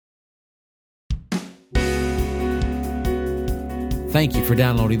Thank you for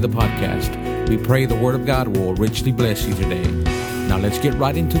downloading the podcast. We pray the Word of God will richly bless you today. Now let's get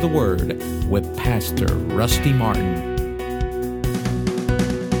right into the Word with Pastor Rusty Martin.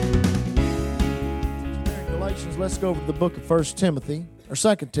 Galatians, let's go over to the book of 1 Timothy, or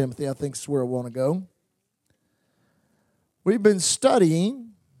 2 Timothy, I think is where I want to go. We've been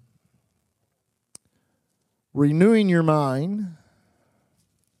studying renewing your mind,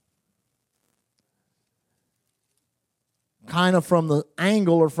 kind of from the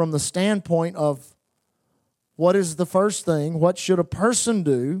angle or from the standpoint of what is the first thing, what should a person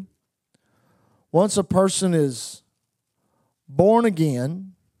do once a person is born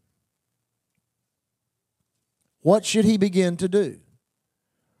again, what should he begin to do?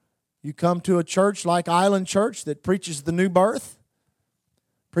 You come to a church like Island Church that preaches the new birth,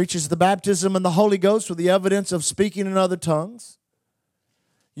 preaches the baptism in the Holy Ghost with the evidence of speaking in other tongues.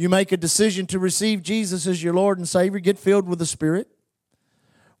 You make a decision to receive Jesus as your Lord and Savior, get filled with the Spirit.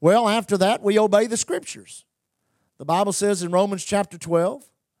 Well, after that, we obey the Scriptures. The Bible says in Romans chapter 12,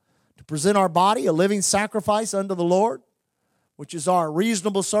 to present our body a living sacrifice unto the Lord, which is our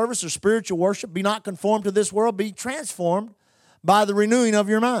reasonable service or spiritual worship. Be not conformed to this world, be transformed by the renewing of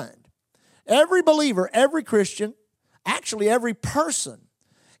your mind. Every believer, every Christian, actually every person,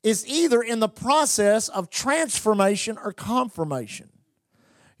 is either in the process of transformation or confirmation.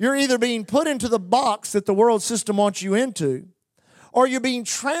 You're either being put into the box that the world system wants you into, or you're being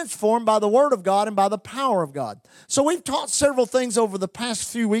transformed by the Word of God and by the power of God. So we've taught several things over the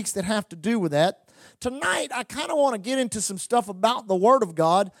past few weeks that have to do with that. Tonight, I kind of want to get into some stuff about the Word of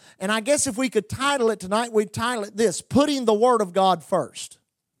God, and I guess if we could title it tonight, we'd title it this, Putting the Word of God First.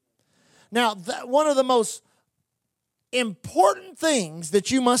 Now, one of the most important things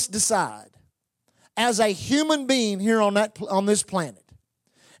that you must decide as a human being here on this planet,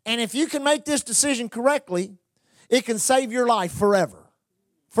 and if you can make this decision correctly, it can save your life forever.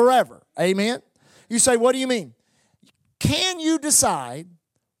 Forever. Amen? You say, what do you mean? Can you decide,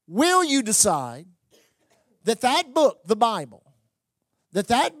 will you decide, that book, the Bible,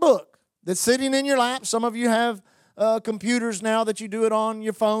 that book that's sitting in your lap, some of you have computers now that you do it on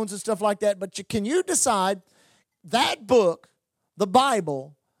your phones and stuff like that, but can you decide that book, the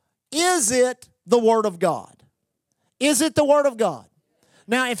Bible, is it the Word of God? Is it the Word of God?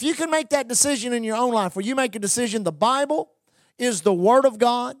 Now, if you can make that decision in your own life, where you make a decision, the Bible is the Word of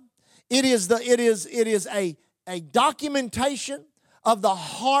God. It is a documentation of the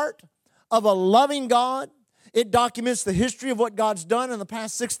heart of a loving God. It documents the history of what God's done in the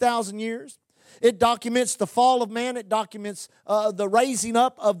past 6,000 years. It documents the fall of man. It documents the raising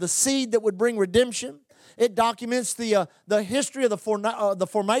up of the seed that would bring redemption. It documents the history of the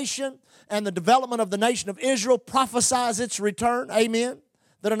formation and the development of the nation of Israel, prophesies its return. Amen.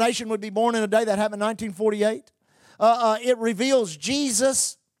 That a nation would be born in a day that happened in 1948. It reveals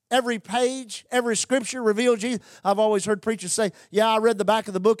Jesus. Every page, every scripture reveals Jesus. I've always heard preachers say, yeah, I read the back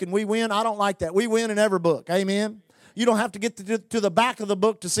of the book and we win. I don't like that. We win in every book. Amen. You don't have to get to the back of the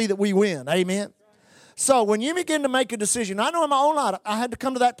book to see that we win. Amen. So when you begin to make a decision, I know in my own life, I had to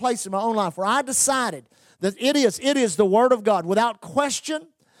come to that place in my own life where I decided that it is the Word of God. Without question,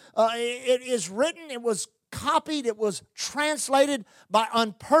 it is written, it was copied, it was translated by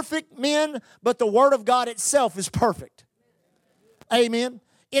imperfect men, but the Word of God itself is perfect. Amen.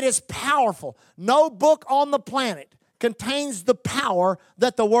 It is powerful. No book on the planet contains the power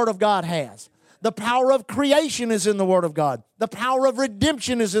that the Word of God has. The power of creation is in the Word of God. The power of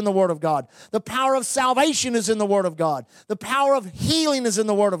redemption is in the Word of God. The power of salvation is in the Word of God. The power of healing is in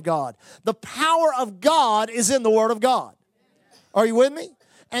the Word of God. The power of God is in the Word of God. Are you with me?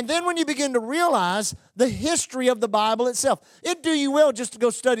 And then when you begin to realize the history of the Bible itself, it'd do you well just to go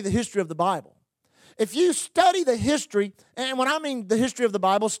study the history of the Bible. If you study the history, and when I mean the history of the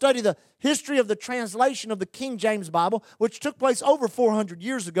Bible, study the history of the translation of the King James Bible, which took place over 400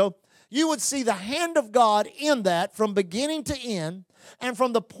 years ago, you would see the hand of God in that from beginning to end. And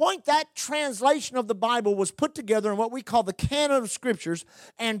from the point that translation of the Bible was put together in what we call the canon of Scriptures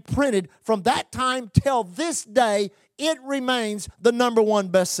and printed, from that time till this day, it remains the number one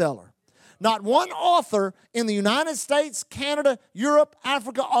bestseller. Not one author in the United States, Canada, Europe,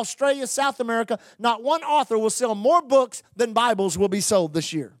 Africa, Australia, South America, not one author will sell more books than Bibles will be sold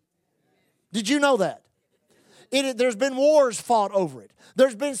this year. Did you know that? There's been wars fought over it.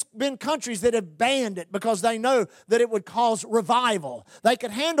 There's been countries that have banned it because they know that it would cause revival. They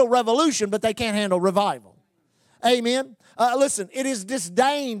could handle revolution, but they can't handle revival. Amen. Listen, it is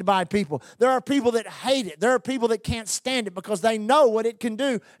disdained by people. There are people that hate it. There are people that can't stand it because they know what it can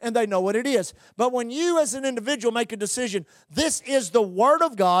do and they know what it is. But when you as an individual make a decision, this is the Word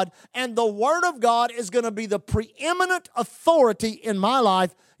of God, and the Word of God is going to be the preeminent authority in my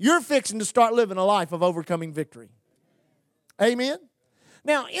life, you're fixing to start living a life of overcoming victory. Amen.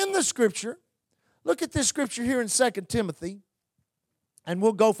 Now, in the Scripture, look at this Scripture here in 2 Timothy. And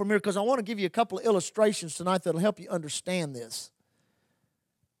we'll go from here because I want to give you a couple of illustrations tonight that will help you understand this.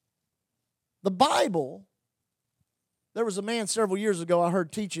 The Bible, there was a man several years ago I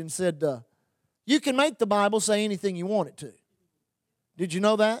heard teaching said, you can make the Bible say anything you want it to. Did you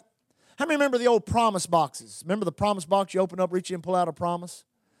know that? How many remember the old promise boxes? Remember the promise box? You open up, reach in, pull out a promise?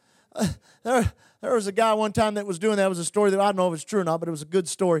 There was a guy one time that was doing that. It was a story that I don't know if it's true or not, but it was a good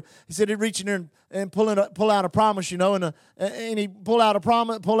story. He said he'd reach in there and pull out a promise, and he pull out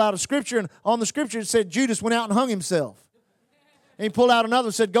a scripture, and on the scripture it said Judas went out and hung himself. And he pulled out another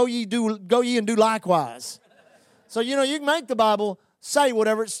and said, Go ye and do likewise. So you can make the Bible say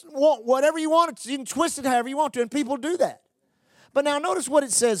whatever you want it to. You can twist it however you want to, and people do that. But now notice what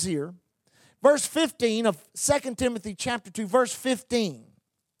it says here. Verse 15 of 2 Timothy chapter 2, verse 15.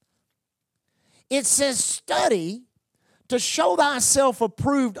 It says, study to show thyself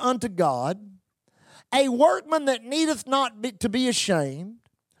approved unto God, a workman that needeth not to be ashamed,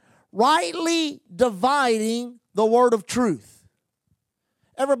 rightly dividing the word of truth.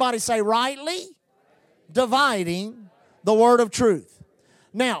 Everybody say, rightly dividing the word of truth.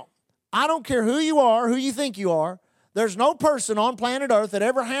 Now, I don't care who you are, who you think you are, there's no person on planet Earth that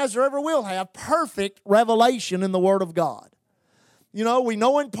ever has or ever will have perfect revelation in the Word of God. We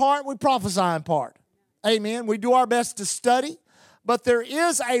know in part, we prophesy in part. Amen. We do our best to study, but there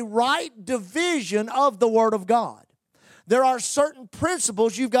is a right division of the Word of God. There are certain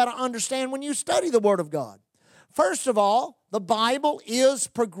principles you've got to understand when you study the Word of God. First of all, the Bible is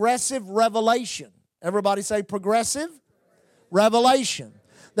progressive revelation. Everybody say progressive revelation.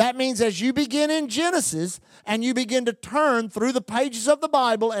 That means as you begin in Genesis and you begin to turn through the pages of the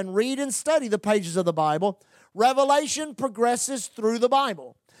Bible and read and study the pages of the Bible, revelation progresses through the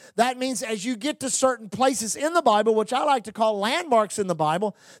Bible. That means as you get to certain places in the Bible, which I like to call landmarks in the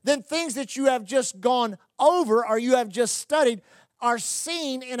Bible, then things that you have just gone over or you have just studied are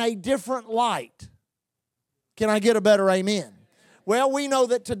seen in a different light. Can I get a better amen? Well, we know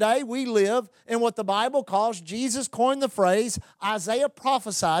that today we live in what the Bible calls, Jesus coined the phrase, Isaiah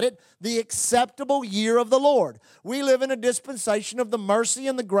prophesied it, the acceptable year of the Lord. We live in a dispensation of the mercy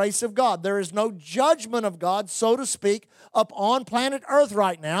and the grace of God. There is no judgment of God, so to speak, upon planet Earth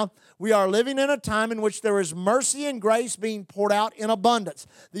right now. We are living in a time in which there is mercy and grace being poured out in abundance.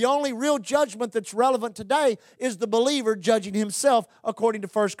 The only real judgment that's relevant today is the believer judging himself according to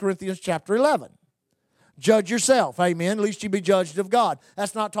 1 Corinthians chapter 11. Judge yourself, amen, least you be judged of God.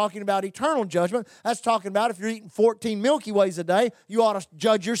 That's not talking about eternal judgment. That's talking about if you're eating 14 Milky Ways a day, you ought to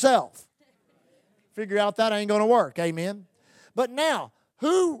judge yourself. Figure out that ain't going to work, amen. But now,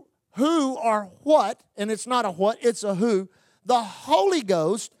 who or what, and it's not a what, it's a who, the Holy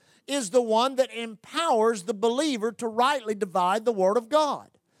Ghost is the one that empowers the believer to rightly divide the Word of God.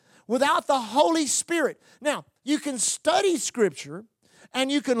 Without the Holy Spirit. Now, you can study Scripture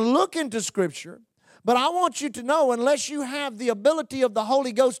and you can look into Scripture, but I want you to know, unless you have the ability of the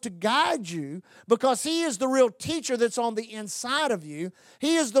Holy Ghost to guide you, because He is the real teacher that's on the inside of you,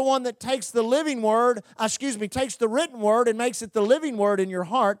 He is the one that takes the takes the written Word and makes it the living Word in your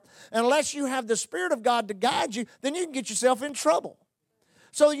heart. Unless you have the Spirit of God to guide you, then you can get yourself in trouble.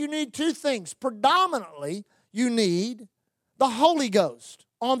 So you need two things. Predominantly, you need the Holy Ghost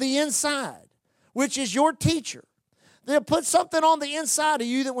on the inside, which is your teacher. They'll put something on the inside of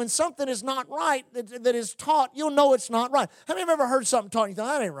you that when something is not right, that is taught, you'll know it's not right. How many of you ever heard something taught and you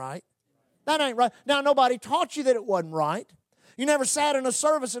thought, that ain't right? That ain't right. Now, nobody taught you that it wasn't right. You never sat in a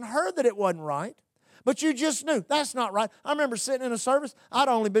service and heard that it wasn't right. But you just knew, that's not right. I remember sitting in a service. I'd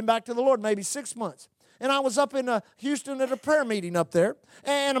only been back to the Lord maybe 6 months. And I was up in Houston at a prayer meeting up there.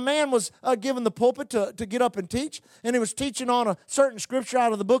 And a man was given the pulpit to get up and teach. And he was teaching on a certain scripture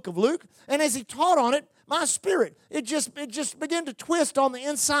out of the book of Luke. And as he taught on it, my spirit, it just began to twist on the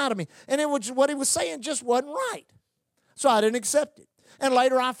inside of me. And it was what he was saying just wasn't right. So I didn't accept it. And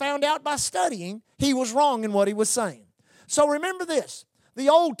later I found out by studying he was wrong in what he was saying. So remember this. The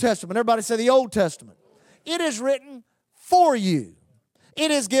Old Testament, everybody say the Old Testament. It is written for you. It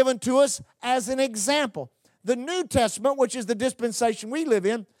is given to us as an example. The New Testament, which is the dispensation we live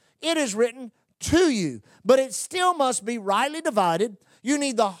in, it is written to you. But it still must be rightly divided. You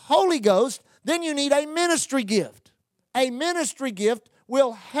need the Holy Ghost. Then you need a ministry gift. A ministry gift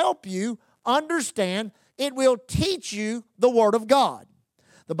will help you understand It will teach you the Word of God.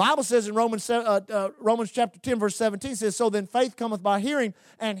 The Bible says in Romans chapter 10, verse 17, says, so then faith cometh by hearing,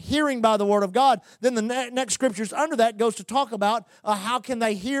 and hearing by the Word of God. Then the next scriptures under that goes to talk about how can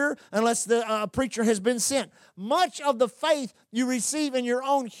they hear unless the preacher has been sent. Much of the faith you receive in your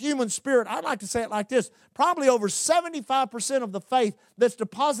own human spirit, I'd like to say it like this, probably over 75% of the faith that's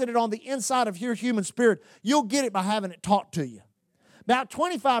deposited on the inside of your human spirit, you'll get it by having it taught to you. About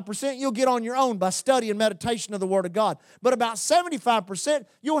 25% you'll get on your own by study and meditation of the Word of God. But about 75%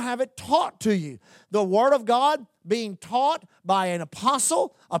 you'll have it taught to you. The Word of God being taught by an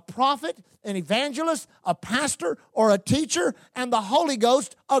apostle, a prophet, an evangelist, a pastor, or a teacher, and the Holy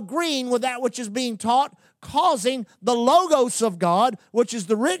Ghost agreeing with that which is being taught, causing the Logos of God, which is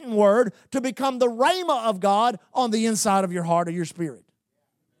the written Word, to become the Rhema of God on the inside of your heart or your spirit.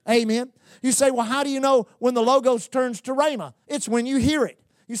 Amen. You say, well, how do you know when the Logos turns to Rhema? It's when you hear it.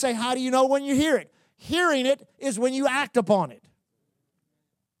 You say, how do you know when you hear it? Hearing it is when you act upon it.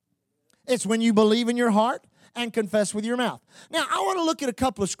 It's when you believe in your heart and confess with your mouth. Now, I want to look at a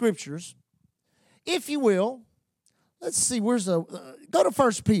couple of scriptures. If you will, let's see, go to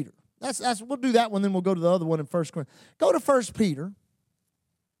 1 Peter. We'll do that one, then we'll go to the other one in 1 Corinthians. Go to 1 Peter.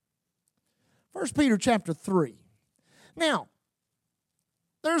 1 Peter chapter 3. Now,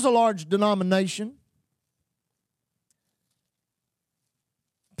 there's a large denomination,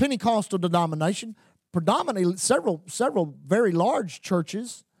 Pentecostal denomination, predominantly several very large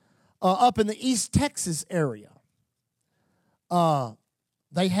churches up in the East Texas area.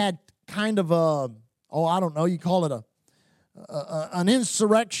 They had kind of I don't know, you call it an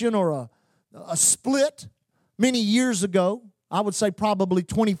insurrection or a split many years ago. I would say probably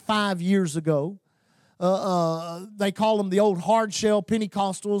 25 years ago. They call them the old hard shell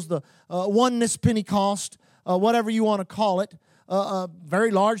Pentecostals, the oneness Pentecost, whatever you want to call it.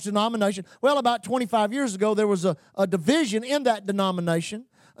 Very large denomination. Well, about 25 years ago, there was a division in that denomination,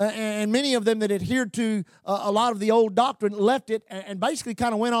 and many of them that adhered to a lot of the old doctrine left it and basically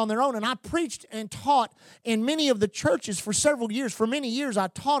kind of went on their own. And I preached and taught in many of the churches for several years. For many years, I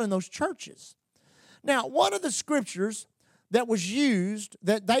taught in those churches. Now, one of the scriptures that was used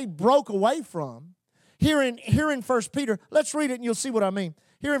that they broke away from, here in 1 Peter, let's read it and you'll see what I mean.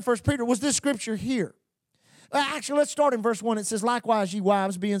 Here in 1 Peter was this scripture here. Actually, let's start in verse 1. It says, likewise, ye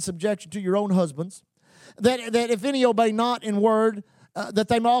wives, be in subjection to your own husbands, that if any obey not in word, that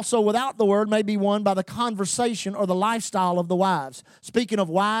they also without the word may be won by the conversation or the lifestyle of the wives. Speaking of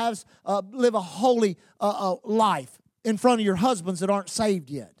wives, live a holy life in front of your husbands that aren't saved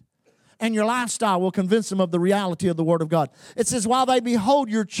yet. And your lifestyle will convince them of the reality of the Word of God. It says, while they behold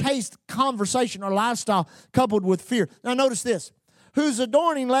your chaste conversation or lifestyle coupled with fear. Now notice this. Whose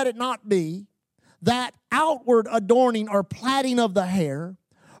adorning let it not be that outward adorning or plaiting of the hair,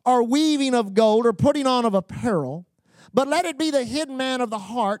 or weaving of gold, or putting on of apparel, but let it be the hidden man of the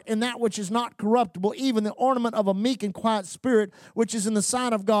heart in that which is not corruptible, even the ornament of a meek and quiet spirit, which is in the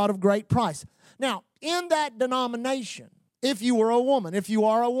sight of God of great price. Now, in that denomination, if you are a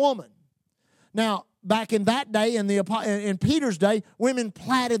woman, now, back in that day, in Peter's day, women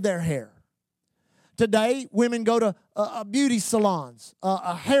plaited their hair. Today, women go to beauty salons,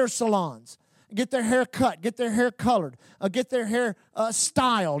 hair salons, get their hair cut, get their hair colored, get their hair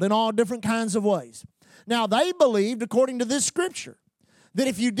styled in all different kinds of ways. Now, they believed, according to this scripture, that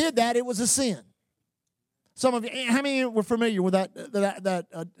if you did that, it was a sin. Some of you, how many were familiar with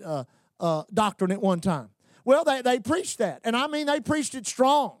that doctrine at one time? Well, they preached that, and I mean they preached it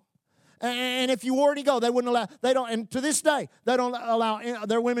strong. And if you wore any gold, and to this day, they don't allow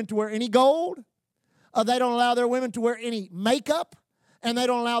their women to wear any gold. They don't allow their women to wear any makeup, and they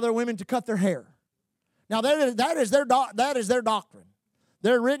don't allow their women to cut their hair. Now, that is their doctrine.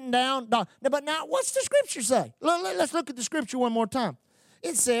 They're written down. But now, what's the scripture say? Let's look at the scripture one more time.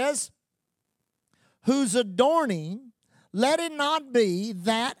 It says, whose adorning, let it not be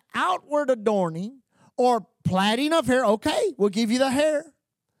that outward adorning or plaiting of hair. Okay, we'll give you the hair.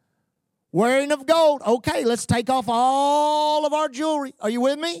 Wearing of gold. Okay, let's take off all of our jewelry. Are you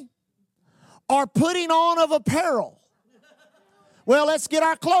with me? Or putting on of apparel. Well, let's get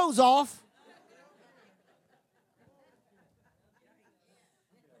our clothes off.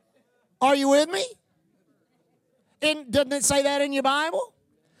 Are you with me? Doesn't it say that in your Bible?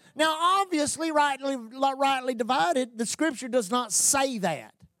 Now, obviously, rightly divided, the Scripture does not say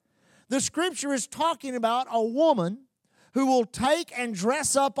that. The Scripture is talking about a woman who will take and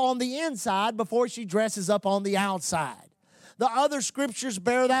dress up on the inside before she dresses up on the outside. The other scriptures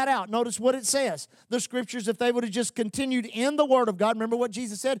bear that out. Notice what it says. The scriptures, if they would have just continued in the Word of God, remember what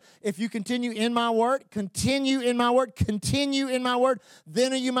Jesus said? If you continue in my word, continue in my word, continue in my word,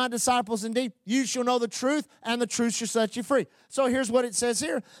 then are you my disciples indeed. You shall know the truth, and the truth shall set you free. So here's what it says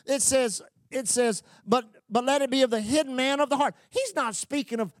here. It says, but let it be of the hidden man of the heart. He's not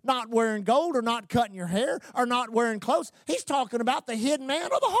speaking of not wearing gold or not cutting your hair or not wearing clothes. He's talking about the hidden man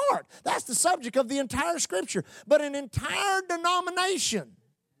of the heart. That's the subject of the entire Scripture. But an entire denomination.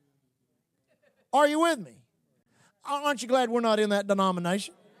 Are you with me? Aren't you glad we're not in that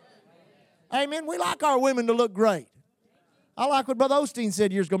denomination? Amen. We like our women to look great. I like what Brother Osteen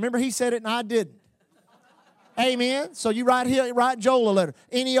said years ago. Remember, he said it and I didn't. Amen. So you write Joel a letter.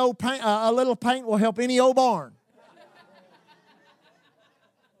 Any old paint, a little paint will help any old barn.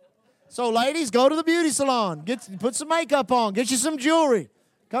 So ladies, go to the beauty salon. Put some makeup on. Get you some jewelry.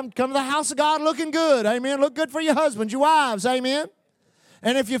 Come to the house of God looking good. Amen. Look good for your husbands, your wives. Amen.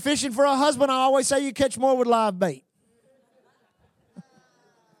 And if you're fishing for a husband, I always say you catch more with live bait.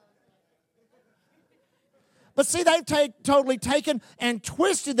 But see, they've totally taken and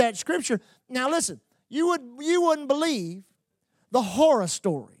twisted that Scripture. Now listen. You wouldn't believe the horror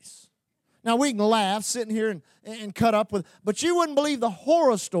stories. Now, we can laugh sitting here and cut up with, but you wouldn't believe the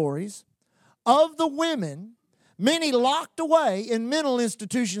horror stories of the women, many locked away in mental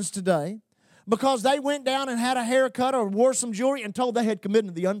institutions today, because they went down and had a haircut or wore some jewelry and told they had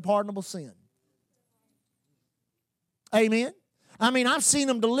committed the unpardonable sin. Amen? I mean, I've seen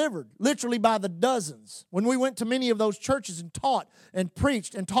them delivered literally by the dozens. When we went to many of those churches and taught and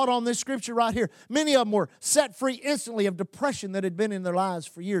preached and taught on this Scripture right here, many of them were set free instantly of depression that had been in their lives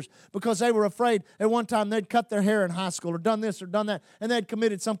for years because they were afraid at one time they'd cut their hair in high school or done this or done that, and they'd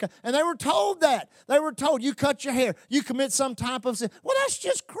committed some kind. And they were told that. They were told, you cut your hair, you commit some type of sin. Well, that's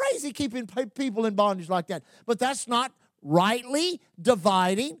just crazy keeping people in bondage like that. But that's not rightly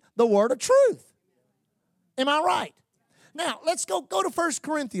dividing the word of truth. Am I right? Now, let's go to 1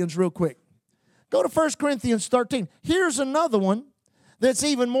 Corinthians real quick. Go to 1 Corinthians 13. Here's another one that's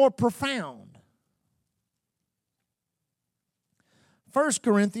even more profound. 1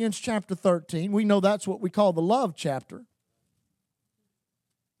 Corinthians chapter 13. We know that's what we call the love chapter.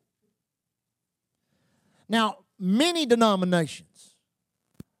 Now, many denominations,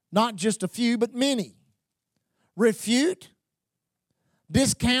 not just a few, but many, refute,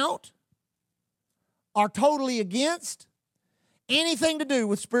 discount, are totally against anything to do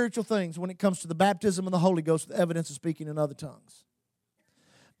with spiritual things when it comes to the baptism of the Holy Ghost, the evidence of speaking in other tongues.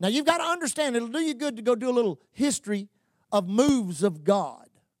 Now, you've got to understand, it'll do you good to go do a little history of moves of God.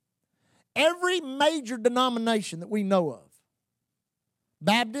 Every major denomination that we know of,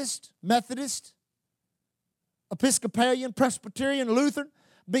 Baptist, Methodist, Episcopalian, Presbyterian, Lutheran,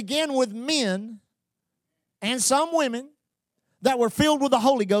 began with men and some women that were filled with the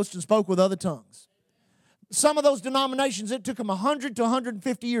Holy Ghost and spoke with other tongues. Some of those denominations, it took them 100 to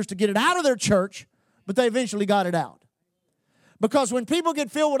 150 years to get it out of their church, but they eventually got it out. Because when people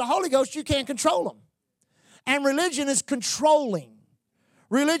get filled with the Holy Ghost, you can't control them. And religion is controlling.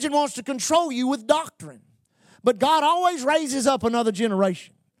 Religion wants to control you with doctrine. But God always raises up another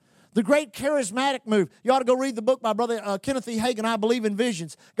generation. The great charismatic move. You ought to go read the book by Brother Kenneth E. Hagin, I Believe in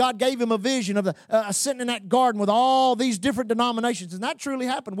Visions. God gave him a vision of sitting in that garden with all these different denominations. And that truly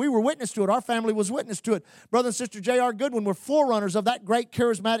happened. We were witness to it. Our family was witness to it. Brother and Sister J.R. Goodwin were forerunners of that great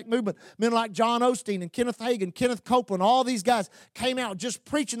charismatic movement. Men like John Osteen and Kenneth Hagin, Kenneth Copeland, all these guys came out just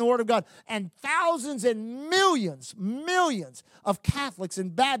preaching the Word of God. And thousands and millions of Catholics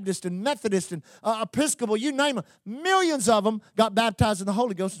and Baptists and Methodists and Episcopal, you name them, millions of them got baptized in the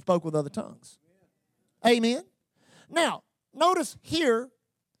Holy Ghost and spoke with other tongues. Amen. Now, notice here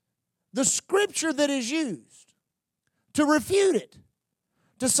the scripture that is used to refute it,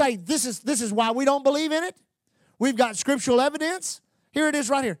 to say this is why we don't believe in it. We've got scriptural evidence. Here it is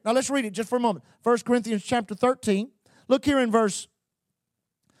right here. Now let's read it just for a moment. 1 Corinthians chapter 13. Look here in verse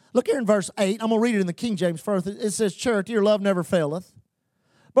 8. I'm going to read it in the King James first. It says, charity or love never faileth.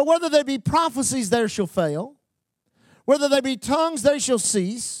 But whether there be prophecies, there shall fail. Whether there be tongues, they shall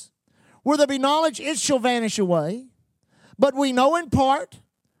cease. Where there be knowledge, it shall vanish away. But we know in part,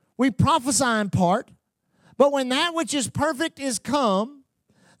 we prophesy in part. But when that which is perfect is come,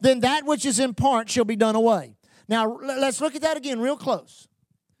 then that which is in part shall be done away. Now, let's look at that again real close.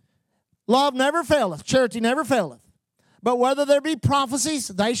 Love never faileth, charity never faileth. But whether there be prophecies,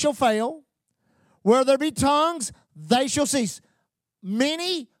 they shall fail. Where there be tongues, they shall cease.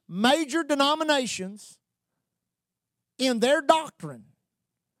 Many major denominations in their doctrine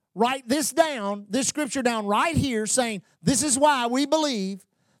write this scripture down right here, saying this is why we believe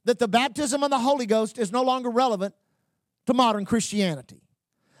that the baptism of the Holy Ghost is no longer relevant to modern Christianity.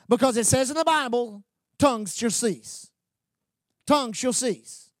 Because it says in the Bible, tongues shall cease. Tongues shall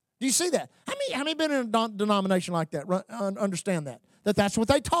cease. Do you see that? How many been in a denomination like that? Understand that? That's what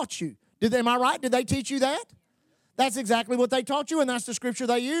they taught you. Am I right? Did they teach you that? That's exactly what they taught you, and that's the scripture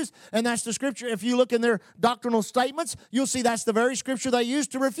they use. And that's the scripture, if you look in their doctrinal statements, you'll see that's the very scripture they use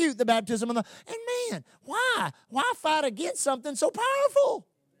to refute the baptism. And man, why? Why fight against something so powerful?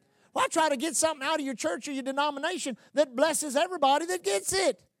 Why try to get something out of your church or your denomination that blesses everybody that gets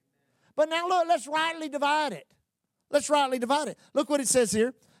it? But now look, let's rightly divide it. Let's rightly divide it. Look what it says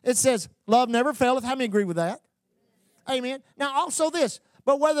here. It says, love never faileth. How many agree with that? Amen. Now also this,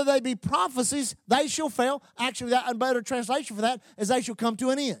 but whether they be prophecies, they shall fail. Actually, a better translation for that is they shall come to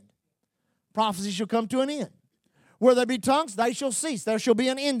an end. Prophecies shall come to an end. Where there be tongues, they shall cease. There shall be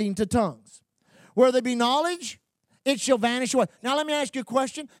an ending to tongues. Where there be knowledge, it shall vanish away. Now let me ask you a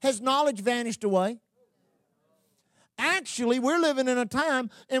question. Has knowledge vanished away? Actually, we're living in a time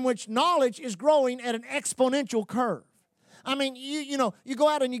in which knowledge is growing at an exponential curve. I mean, you go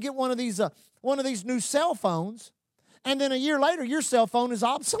out and you get one of these new cell phones, and then a year later, your cell phone is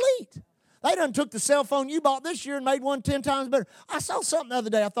obsolete. They done took the cell phone you bought this year and made one 10 times better. I saw something the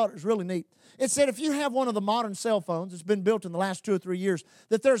other day. I thought it was really neat. It said if you have one of the modern cell phones that's been built in the last 2 or 3 years,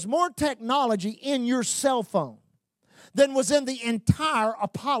 that there's more technology in your cell phone than was in the entire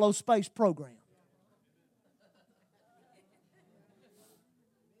Apollo space program.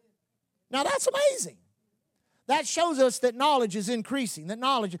 Now that's amazing. That shows us that knowledge is increasing, that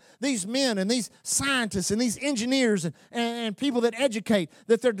knowledge, these men and these scientists and these engineers and people that educate,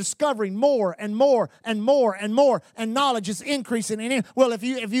 that they're discovering more and more and more and more, and knowledge is increasing. And well, if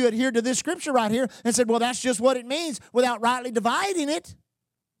you adhered to this scripture right here and said, well, that's just what it means without rightly dividing it,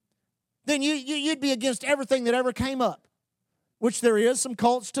 then you'd be against everything that ever came up, which there is some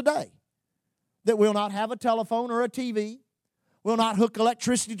cults today that will not have a telephone or a TV, will not hook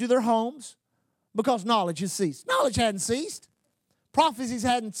electricity to their homes, because knowledge has ceased. Knowledge hadn't ceased. Prophecies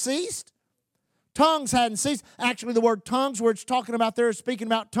hadn't ceased. Tongues hadn't ceased. Actually, the word tongues, where it's talking about there, is speaking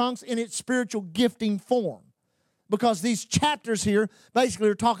about tongues in its spiritual gifting form. Because these chapters here basically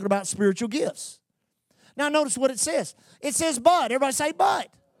are talking about spiritual gifts. Now, notice what it says. It says but. Everybody say but.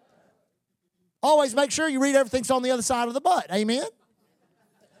 Always make sure you read everything that's on the other side of the but. Amen?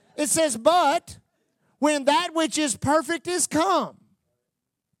 It says, but when that which is perfect is come.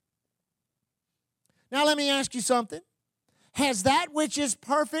 Now let me ask you something. Has that which is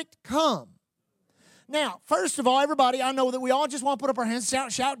perfect come? Now, first of all, everybody, I know that we all just want to put up our hands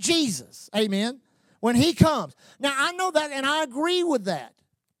and shout Jesus. Amen. When he comes. Now, I know that, and I agree with that.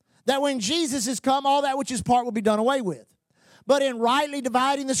 That when Jesus has come, all that which is part will be done away with. But in rightly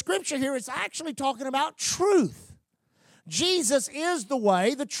dividing the scripture here, it's actually talking about truth. Jesus is the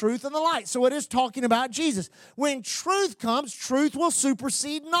way, the truth, and the light. So it is talking about Jesus. When truth comes, truth will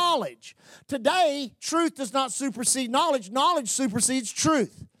supersede knowledge. Today, truth does not supersede knowledge. Knowledge supersedes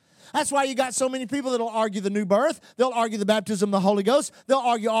truth. That's why you got so many people that will argue the new birth. They'll argue the baptism of the Holy Ghost. They'll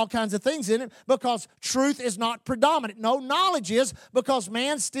argue all kinds of things in it because truth is not predominant. No, knowledge is, because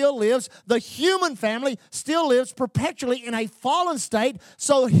man still lives, the human family still lives perpetually in a fallen state,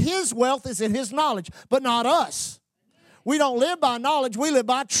 so his wealth is in his knowledge, but not us. We don't live by knowledge. We live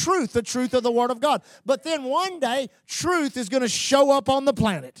by truth, the truth of the Word of God. But then one day, truth is going to show up on the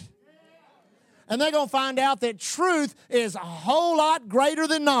planet. And they're going to find out that truth is a whole lot greater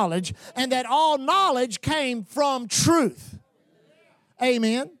than knowledge, and that all knowledge came from truth.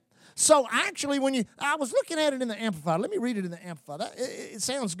 Amen. So actually, I was looking at it in the Amplified. Let me read it in the Amplified. It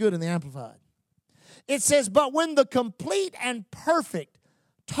sounds good in the Amplified. It says, but when the complete and perfect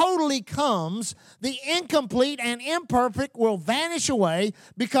totally comes, the incomplete and imperfect will vanish away,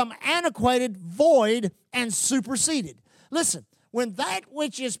 become antiquated, void, and superseded. Listen, when that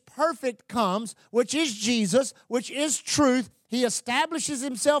which is perfect comes, which is Jesus, which is truth, he establishes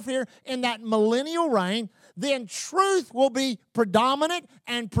himself here in that millennial reign, then truth will be predominant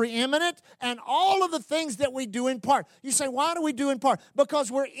and preeminent, and all of the things that we do in part. You say, why do we do in part? Because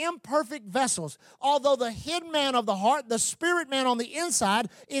we're imperfect vessels. Although the hidden man of the heart, the spirit man on the inside,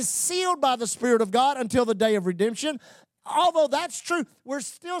 is sealed by the Spirit of God until the day of redemption. Although that's true, we're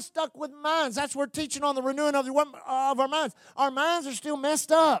still stuck with minds. That's what we're teaching on the renewing of our minds. Our minds are still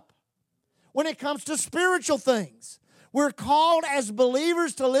messed up when it comes to spiritual things. We're called as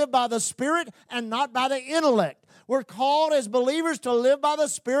believers to live by the Spirit and not by the intellect. We're called as believers to live by the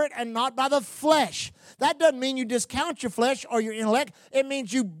Spirit and not by the flesh. That doesn't mean you discount your flesh or your intellect. It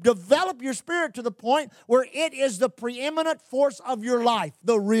means you develop your spirit to the point where it is the preeminent force of your life,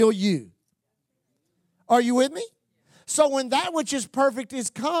 the real you. Are you with me? So when that which is perfect is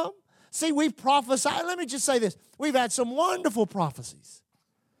come, See, we've prophesied. Let me just say this. We've had some wonderful prophecies,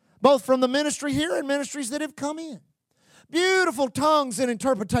 both from the ministry here and ministries that have come in. Beautiful tongues and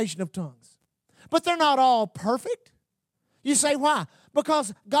interpretation of tongues. But they're not all perfect. You say, why?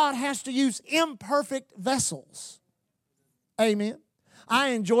 Because God has to use imperfect vessels. Amen. I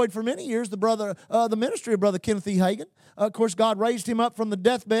enjoyed for many years the ministry of Brother Kenneth E. Hagin. Of course, God raised him up from the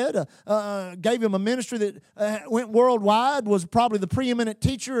deathbed, gave him a ministry that went worldwide, was probably the preeminent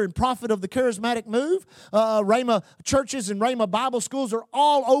teacher and prophet of the charismatic move. Rhema churches and Rhema Bible schools are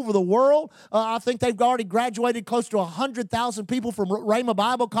all over the world. I think they've already graduated close to 100,000 people from Rhema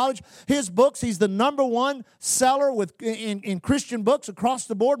Bible College. His books, he's the number one seller in Christian books across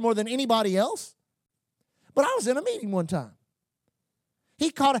the board, more than anybody else. But I was in a meeting one time. He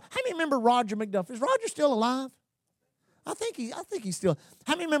called it. How many remember Roger McDuff? Is Roger still alive? I think he's still.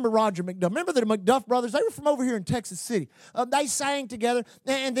 How many remember Roger McDuff? Remember the McDuff brothers? They were from over here in Texas City. They sang together,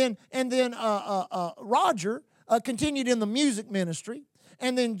 and then Roger continued in the music ministry,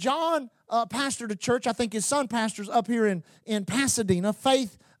 and then John pastored a church. I think his son pastors up here in Pasadena,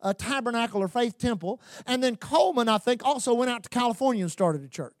 Faith Tabernacle or Faith Temple, and then Coleman, I think, also went out to California and started a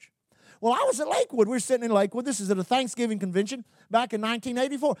church. Well, I was at Lakewood. We were sitting in Lakewood. This is at a Thanksgiving convention back in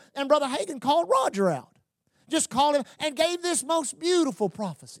 1984. And Brother Hagin called Roger out. Just called him and gave this most beautiful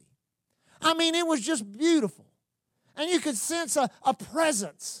prophecy. I mean, it was just beautiful. And you could sense a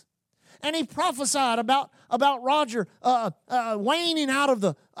presence. And he prophesied about Roger waning out of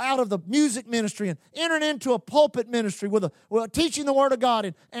the music ministry and entering into a pulpit ministry with teaching the Word of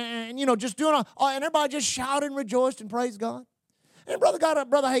God and just doing and everybody just shouted and rejoiced and praised God. And Brother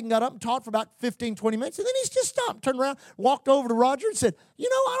Hagin got up and taught for about 15, 20 minutes, and then he just stopped, turned around, walked over to Roger and said,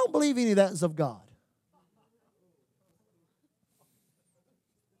 I don't believe any of that is of God.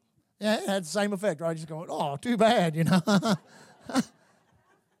 Yeah, it had the same effect, right? Just going, oh, too bad,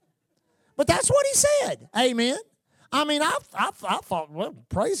 But that's what he said. Amen. I mean, I thought, well,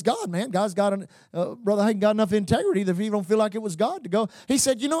 praise God, man. God's got Brother Hagin got enough integrity that if he don't feel like it was God to go. He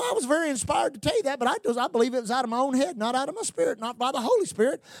said, I was very inspired to tell you that, but I believe it was out of my own head, not out of my spirit, not by the Holy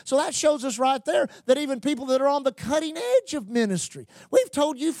Spirit. So that shows us right there that even people that are on the cutting edge of ministry, we've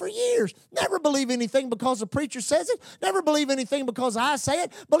told you for years, never believe anything because a preacher says it. Never believe anything because I say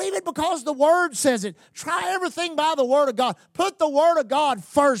it. Believe it because the Word says it. Try everything by the Word of God. Put the Word of God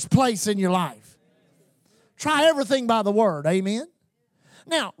first place in your life. Try everything by the Word. Amen?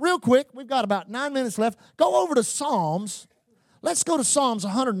 Now, real quick, we've got about 9 minutes left. Go over to Psalms. Let's go to Psalms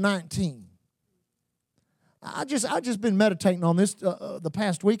 119. I just been meditating on this the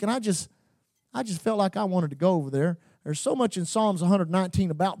past week, and I just felt like I wanted to go over there. There's so much in Psalms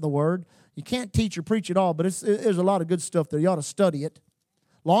 119 about the Word. You can't teach or preach it all, but there's a lot of good stuff there. You ought to study it.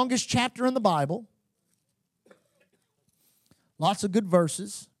 Longest chapter in the Bible. Lots of good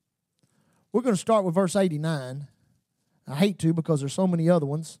verses. We're going to start with verse 89. I hate to because there's so many other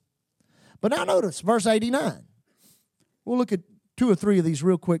ones. But now notice, verse 89. We'll look at 2 or 3 of these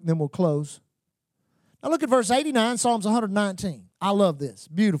real quick, and then we'll close. Now look at verse 89, Psalms 119. I love this.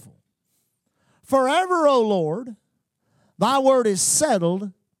 Beautiful. Forever, O Lord, thy word is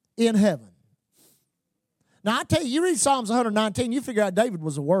settled in heaven. Now I tell you, you read Psalms 119, you figure out David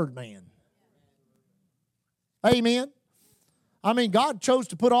was a word man. Amen. I mean, God chose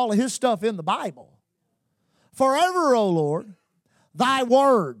to put all of His stuff in the Bible. Forever, O Lord, thy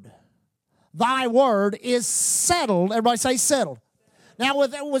word is settled. Everybody say settled. Now,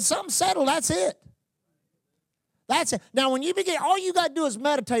 with something settled, that's it. That's it. Now, when you begin, all you got to do is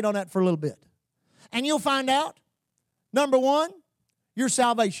meditate on that for a little bit. And you'll find out, number one, your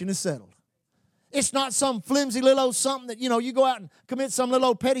salvation is settled. It's not some flimsy little old something that, you go out and commit some little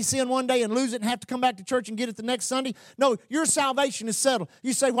old petty sin one day and lose it and have to come back to church and get it the next Sunday. No, your salvation is settled.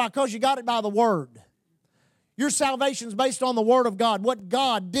 You say, why? Because you got it by the Word. Your salvation is based on the Word of God, what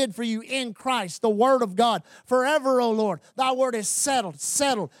God did for you in Christ, the Word of God. Forever, O Lord, thy word is settled,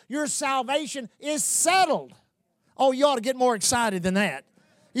 settled. Your salvation is settled. Oh, you ought to get more excited than that.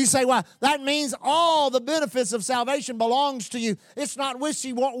 You say, well, that means all the benefits of salvation belongs to you. It's not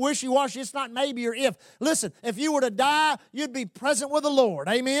wishy-washy. It's not maybe or if. Listen, if you were to die, you'd be present with the Lord.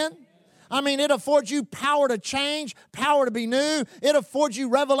 Amen? I mean, it affords you power to change, power to be new. It affords you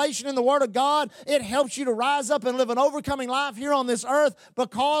revelation in the Word of God. It helps you to rise up and live an overcoming life here on this earth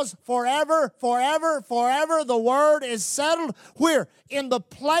because forever, forever, forever the Word is settled. Where? In the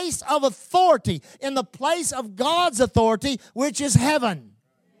place of authority, in the place of God's authority, which is heaven.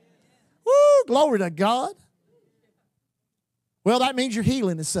 Woo, glory to God. Well, that means your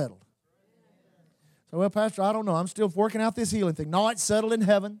healing is settled. So, well, Pastor, I don't know. I'm still working out this healing thing. No, it's settled in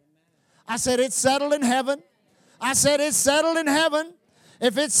heaven. I said it's settled in heaven. I said it's settled in heaven.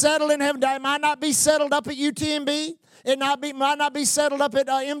 If it's settled in heaven, it might not be settled up at UTMB. It might not be settled up at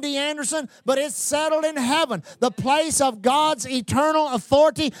MD Anderson, but it's settled in heaven. The place of God's eternal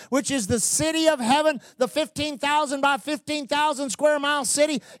authority, which is the city of heaven, the 15,000 by 15,000 square mile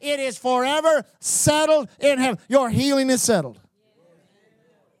city. It is forever settled in heaven. Your healing is settled.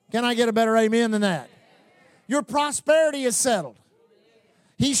 Can I get a better amen than that? Your prosperity is settled.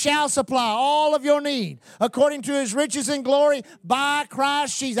 He shall supply all of your need according to His riches and glory by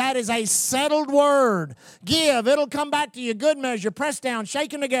Christ Jesus. That is a settled word. Give. It'll come back to you. Good measure. Pressed down.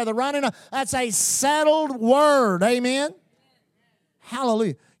 Shaken together. Running. That's a settled word. Amen.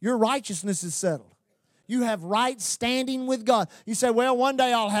 Hallelujah. Your righteousness is settled. You have right standing with God. You say, well, one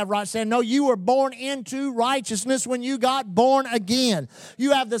day I'll have right standing. No, you were born into righteousness when you got born again.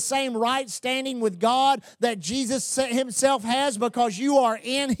 You have the same right standing with God that Jesus Himself has because you are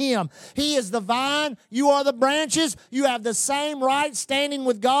in Him. He is the vine. You are the branches. You have the same right standing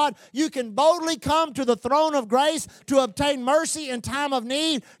with God. You can boldly come to the throne of grace to obtain mercy in time of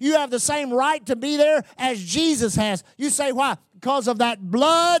need. You have the same right to be there as Jesus has. You say, why? Because of that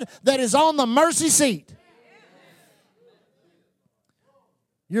blood that is on the mercy seat.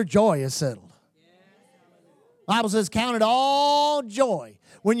 Your joy is settled. The Bible says, count it all joy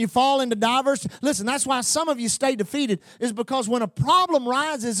when you fall into diverse. Listen, that's why some of you stay defeated, is because when a problem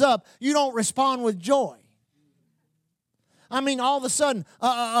rises up, you don't respond with joy. I mean, all of a sudden,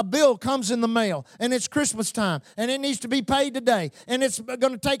 a bill comes in the mail, and it's Christmas time, and it needs to be paid today, and it's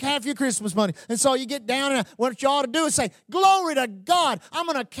going to take half your Christmas money. And so you get down, and what you ought to do is say, glory to God, I'm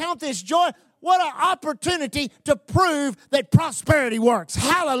going to count this joy. What an opportunity to prove that prosperity works.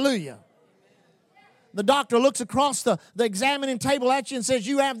 Hallelujah. The doctor looks across the examining table at you and says,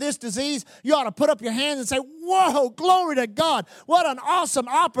 you have this disease. You ought to put up your hands and say, whoa, glory to God. What an awesome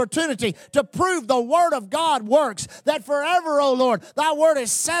opportunity to prove the Word of God works. That forever, O Lord, Thy Word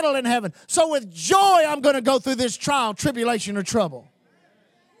is settled in heaven. So with joy, I'm going to go through this trial, tribulation, or trouble.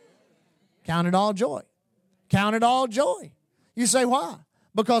 Count it all joy. Count it all joy. You say, why?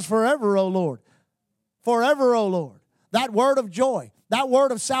 Because forever, O Lord, that word of joy, that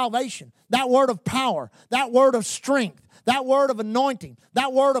word of salvation, that word of power, that word of strength, that word of anointing,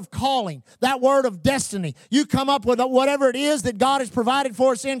 that word of calling, that word of destiny. You come up with whatever it is that God has provided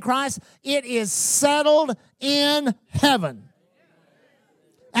for us in Christ, it is settled in heaven.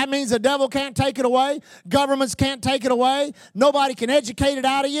 That means the devil can't take it away. Governments can't take it away. Nobody can educate it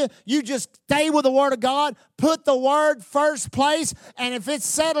out of you. You just stay with the Word of God. Put the Word first place. And if it's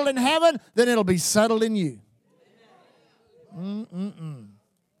settled in heaven, then it'll be settled in you.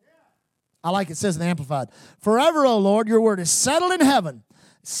 I like it says in the Amplified. Forever, O Lord, your Word is settled in heaven.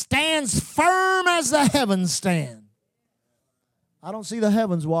 Stands firm as the heavens stand. I don't see the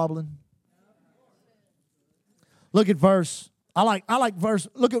heavens wobbling. Look at verse. I like verse.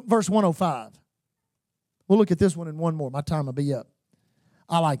 Look at verse 105. We'll look at this one and one more. My time will be up.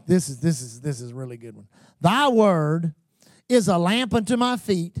 I like this. This is a really good one. Thy word is a lamp unto my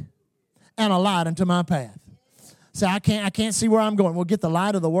feet and a light unto my path. Say, I can't see where I'm going. Well, get the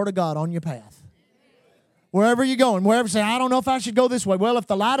light of the Word of God on your path. Wherever you're going, wherever, say, I don't know if I should go this way. Well, if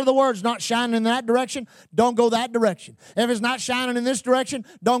the light of the Word's not shining in that direction, don't go that direction. If it's not shining in this direction,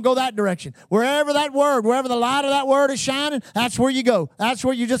 don't go that direction. Wherever that Word, wherever the light of that Word is shining, that's where you go. That's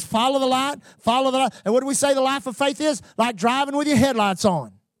where you just follow the light, follow the light. And what do we say the life of faith is? Like driving with your headlights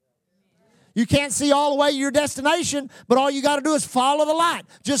on. You can't see all the way to your destination, but all you got to do is follow the light.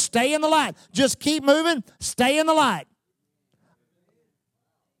 Just stay in the light. Just keep moving. Stay in the light.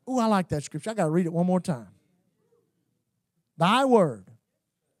 Ooh, I like that scripture. I got to read it one more time. Thy word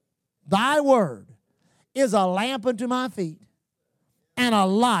is a lamp unto my feet and a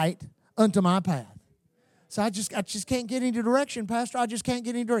light unto my path. So I just can't get any direction, Pastor. I just can't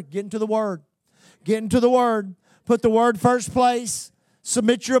get any direction. Get into the Word. Get into the Word. Put the Word first place.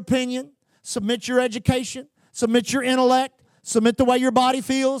 Submit your opinion. Submit your education. Submit your intellect. Submit the way your body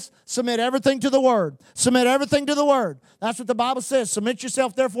feels. Submit everything to the Word. Submit everything to the Word. That's what the Bible says. Submit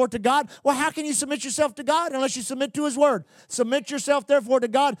yourself, therefore, to God. Well, how can you submit yourself to God unless you submit to His Word? Submit yourself, therefore, to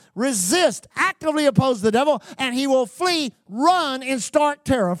God. Resist, actively oppose the devil, and he will flee, run in stark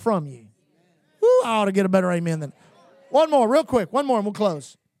terror from you. Woo, I ought to get a better amen than. One more, real quick. One more, and we'll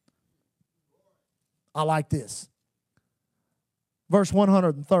close. I like this. Verse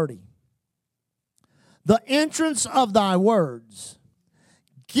 130. The entrance of thy words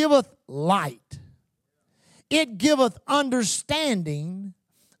giveth light. It giveth understanding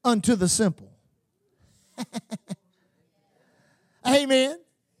unto the simple. Amen.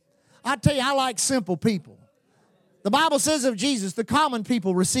 I tell you, I like simple people. The Bible says of Jesus, the common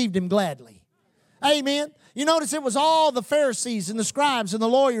people received Him gladly. Amen. You notice it was all the Pharisees and the scribes and the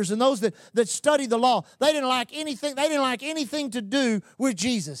lawyers and those that studied the law. They didn't like anything to do with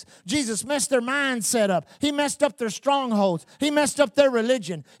Jesus. Jesus messed their mindset up. He messed up their strongholds. He messed up their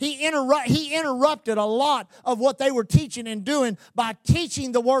religion. He interrupted a lot of what they were teaching and doing by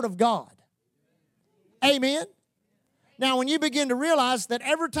teaching the Word of God. Amen? Now, when you begin to realize that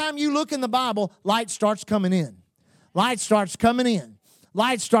every time you look in the Bible, light starts coming in. Light starts coming in.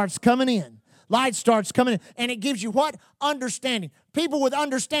 Light starts coming in. Light starts coming in. And it gives you what? Understanding. People with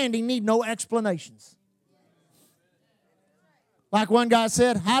understanding need no explanations. Like one guy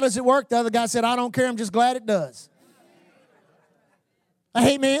said, how does it work? The other guy said, I don't care. I'm just glad it does.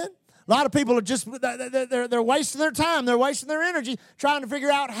 Amen. A lot of people are just, they're wasting their time. They're wasting their energy trying to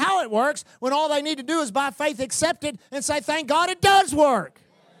figure out how it works when all they need to do is by faith accept it and say, thank God it does work.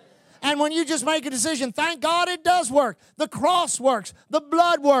 And when you just make a decision, thank God it does work. The cross works. The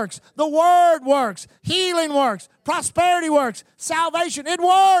blood works. The Word works. Healing works. Prosperity works. Salvation, it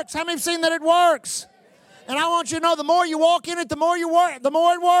works. How many have seen that it works? And I want you to know the more you walk in it, the more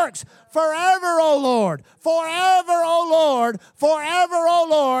it works. Forever, O Lord. Forever, O Lord. Forever, O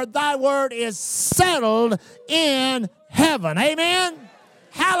Lord. Thy word is settled in heaven. Amen?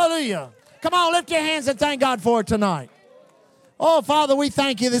 Hallelujah. Come on, lift your hands and thank God for it tonight. Oh, Father, we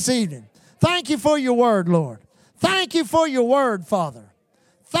thank you this evening. Thank you for your word, Lord. Thank you for your word, Father.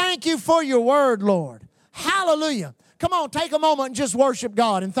 Thank you for your word, Lord. Hallelujah. Come on, take a moment and just worship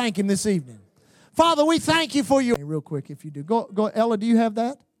God and thank Him this evening. Father, we thank you for your... Real quick, if you do. Go, Ella, do you have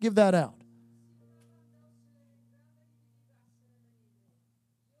that? Give that out.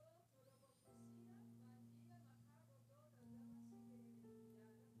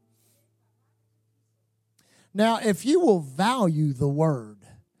 Now, if you will value the Word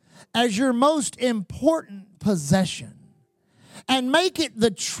as your most important possession and make it the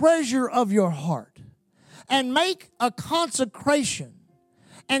treasure of your heart and make a consecration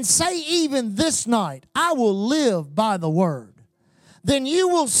and say even this night, I will live by the Word, then you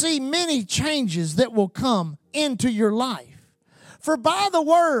will see many changes that will come into your life. For by the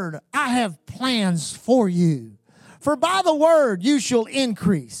Word I have plans for you. For by the Word you shall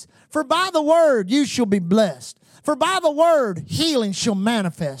increase. For by the Word you shall be blessed. For by the Word healing shall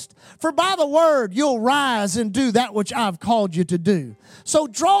manifest. For by the Word you'll rise and do that which I've called you to do. So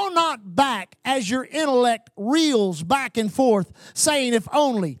draw not back as your intellect reels back and forth, saying, if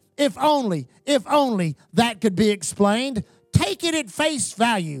only that could be explained. Take it at face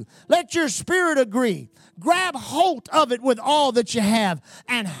value. Let your spirit agree. Grab hold of it with all that you have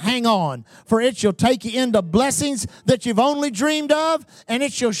and hang on, for it shall take you into blessings that you've only dreamed of, and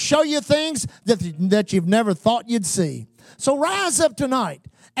it shall show you things that you've never thought you'd see. So rise up tonight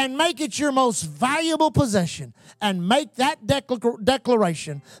and make it your most valuable possession and make that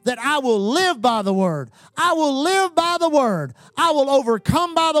declaration that I will live by the Word. I will live by the Word. I will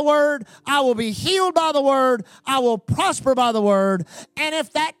overcome by the Word. I will be healed by the Word. I will prosper by the Word. And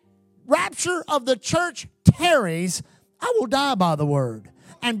if that rapture of the church tarries, I will die by the Word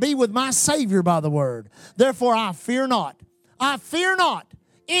and be with my Savior by the Word. Therefore, I fear not. I fear not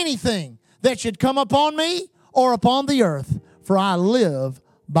anything that should come upon me or upon the earth, for I live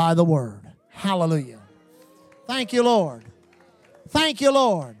by the Word. Hallelujah. Thank you, Lord. Thank you,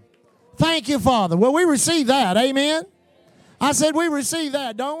 Lord. Thank you, Father. Well, we receive that. Amen. I said we receive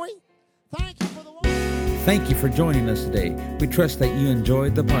that, don't we? Thank you for the Word. Thank you for joining us today. We trust that you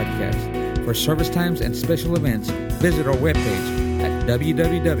enjoyed the podcast. For service times and special events, visit our webpage at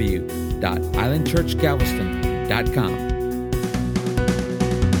www.islandchurchgalveston.com.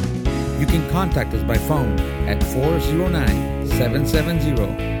 You can contact us by phone at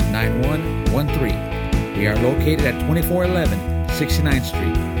 409-770-9113. We are located at 2411 69th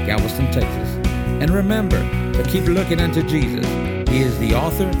Street, Galveston, Texas. And remember to keep looking unto Jesus. He is the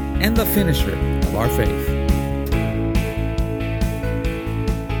author and the finisher of our faith.